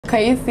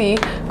Can you see,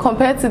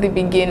 compared to the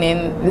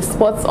beginning, the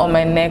spots on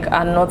my neck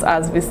are not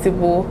as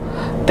visible.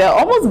 They're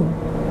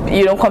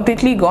almost,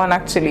 completely gone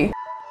actually.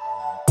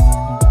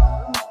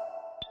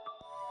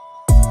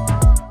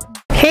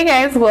 Hey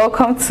guys,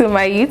 welcome to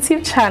my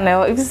YouTube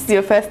channel. If this is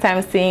your first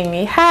time seeing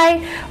me,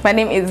 hi, my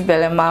name is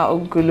Belema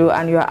Ogulu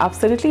and you are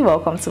absolutely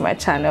welcome to my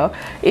channel.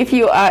 If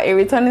you are a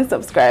returning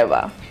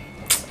subscriber,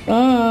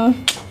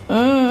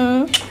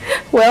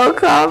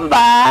 welcome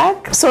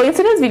back. So in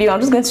today's video, I'm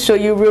just going to show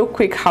you real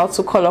quick how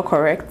to color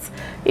correct.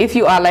 If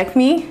you are like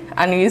me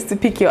and you used to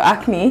pick your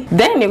acne,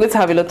 then you're going to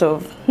have a lot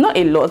of, not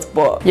a lot,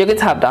 but you're going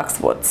to have dark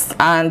spots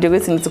and you're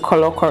going to need to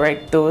color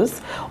correct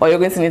those, or you're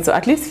going to need to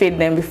at least fade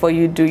them before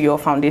you do your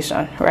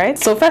foundation, right?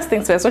 So first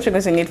things first, what you're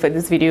going to need for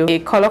this video, a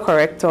color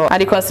corrector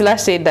and the concealer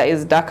shade that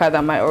is darker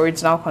than my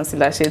original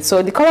concealer shade.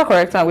 So the color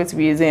corrector I'm going to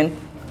be using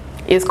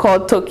is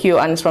called Tokyo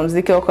and it's from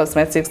Zikio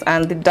Cosmetics,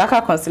 and the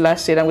darker concealer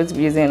shade I'm going to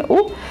be using,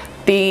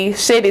 the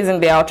shade isn't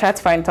there, I'll try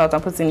to find it out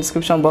and put it in the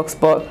description box,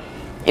 but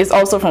it's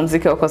also from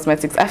Zikio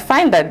Cosmetics. I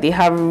find that they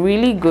have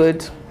really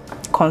good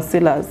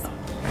concealers.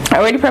 I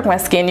already prepped my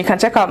skin. You can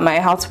check out my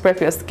how to prep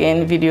your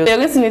skin video. You're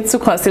going to need 2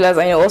 concealers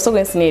and you're also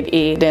going to need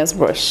a dense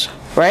brush,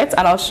 right?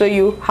 And I'll show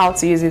you how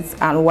to use it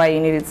and why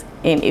you need it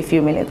in a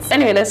few minutes.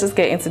 Anyway, let's just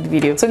get into the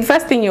video. So the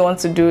first thing you want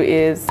to do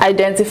is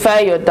identify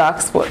your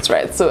dark spots,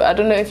 right? So I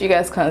don't know if you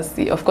guys can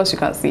see, of course you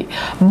can see,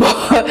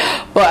 but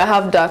I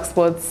have dark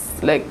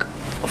spots like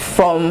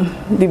from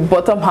the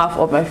bottom half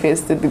of my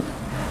face to the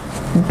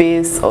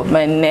base of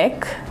my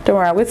neck. Don't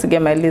worry, I'm going to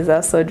get my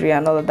laser surgery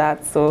and all of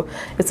that, so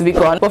it will be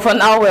gone. But for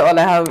now, where all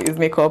I have is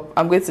makeup,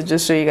 I'm going to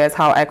just show you guys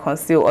how I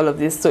conceal all of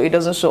this so it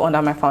doesn't show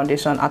under my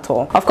foundation at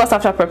all. Of course,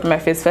 after prepping my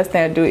face, first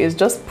thing I do is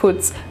just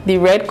put the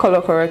red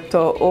color corrector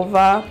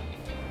over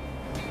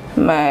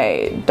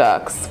my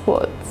dark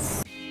spots.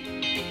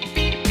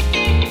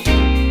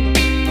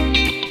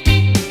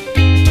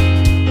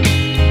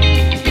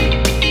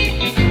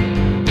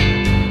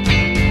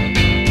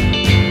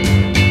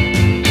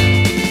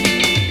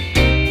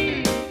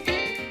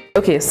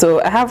 Okay,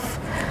 so I have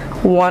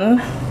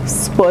one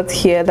spot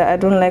here that I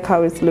don't like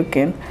how it's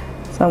looking,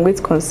 so I'm going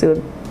to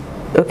conceal.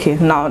 Okay,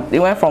 now it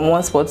went from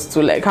one spot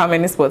to like how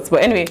many spots,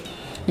 but anyway,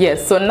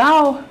 yes. So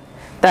now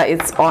that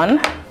it's on,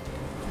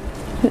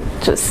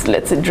 just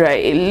let it dry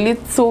a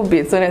little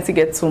bit. Don't let it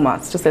get too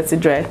much, just let it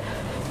dry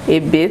a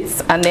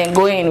bit, and then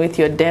go in with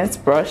your dense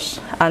brush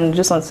and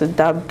just want to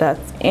dab that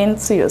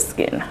into your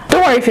skin.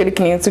 Don't worry if you're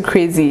looking into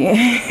crazy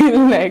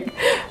like,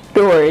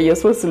 don't worry, you're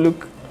supposed to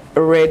look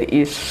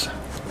reddish,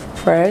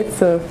 right?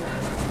 So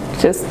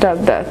just dab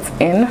that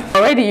in.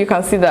 Already you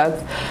can see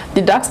that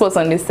the dark spots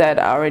on this side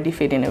are already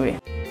fading away.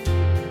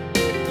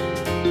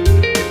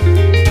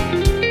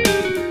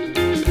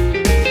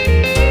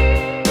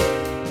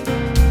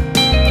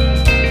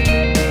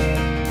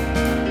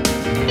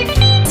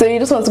 So you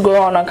just want to go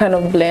around and kind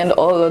of blend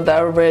all of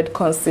that red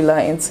concealer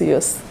into your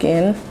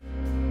skin.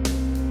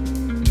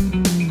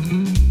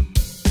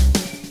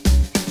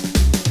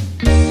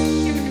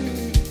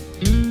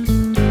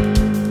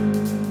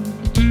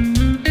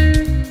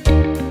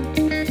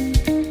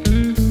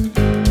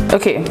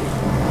 Okay,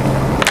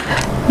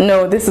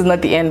 no, this is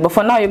not the end, but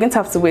for now you're going to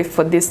have to wait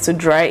for this to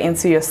dry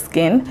into your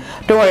skin.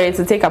 Don't worry, it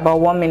will take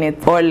about 1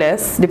 minute or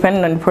less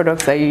depending on the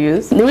products that you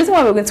use. The reason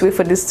why we're going to wait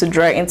for this to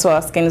dry into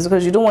our skin is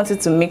because you don't want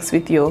it to mix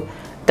with your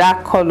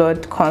dark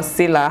colored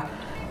concealer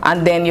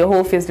and then your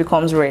whole face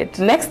becomes red.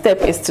 The next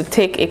step is to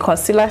take a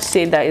concealer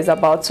shade that is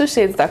about 2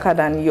 shades darker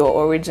than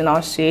your original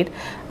shade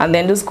and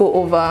then just go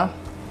over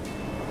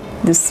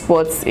the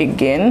spots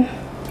again.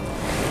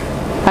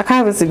 I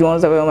can't even see the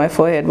ones that were on my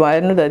forehead, but I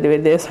know that they were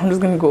there, so I'm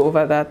just going to go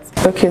over that.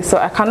 Okay, so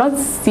I cannot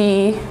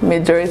see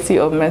majority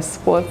of my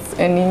spots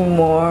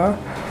anymore,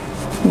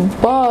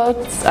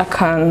 but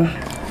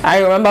I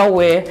remember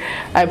where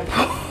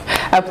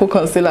I put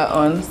concealer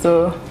on,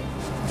 so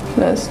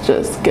let's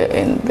just get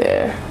in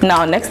there.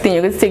 Now, next thing,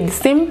 you're going to take the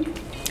same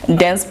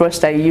dense brush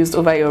that you used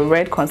over your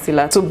red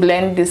concealer to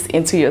blend this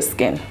into your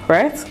skin,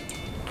 right?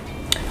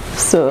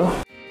 So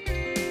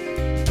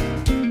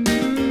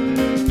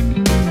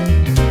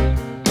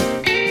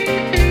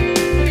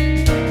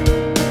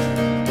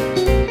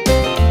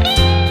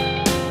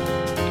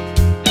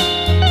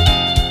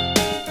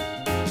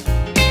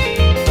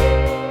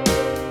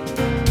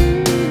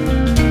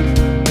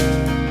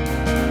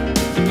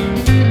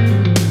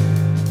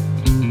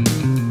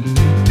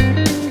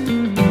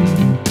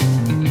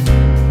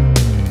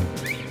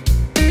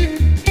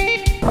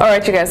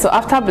alright you guys, so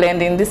after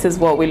blending, this is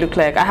what we look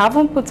like. I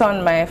haven't put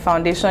on my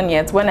foundation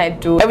yet. When I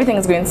do, everything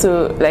is going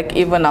to like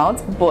even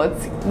out, but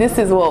this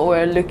is what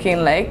we're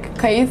looking like.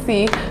 Can you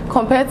see,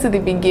 compared to the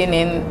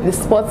beginning, the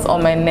spots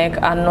on my neck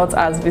are not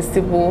as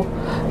visible.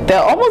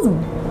 They're almost,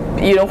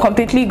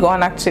 completely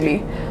gone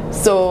actually.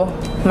 So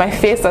my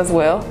face as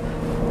well,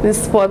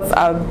 these spots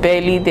are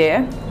barely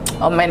there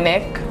on my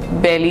neck,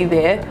 barely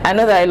there. I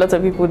know that a lot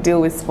of people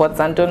deal with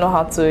spots and don't know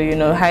how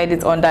to hide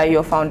it under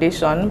your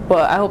foundation,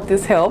 but I hope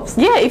this helps.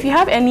 Yeah, if you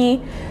have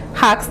any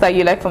hacks that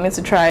you like for me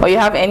to try, or you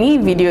have any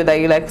video that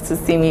you like to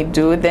see me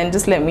do, then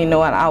just let me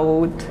know and I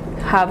would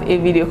have a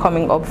video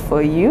coming up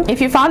for you.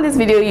 If you found this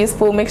video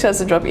useful, make sure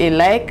to drop a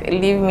like,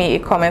 leave me a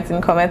comment in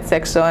the comment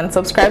section,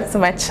 subscribe to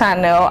my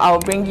channel. I'll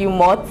bring you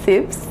more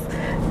tips.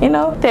 You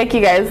know, thank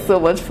you guys so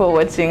much for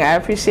watching. I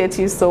appreciate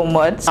you so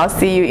much. I'll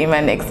see you in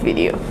my next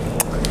video.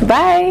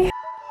 Bye.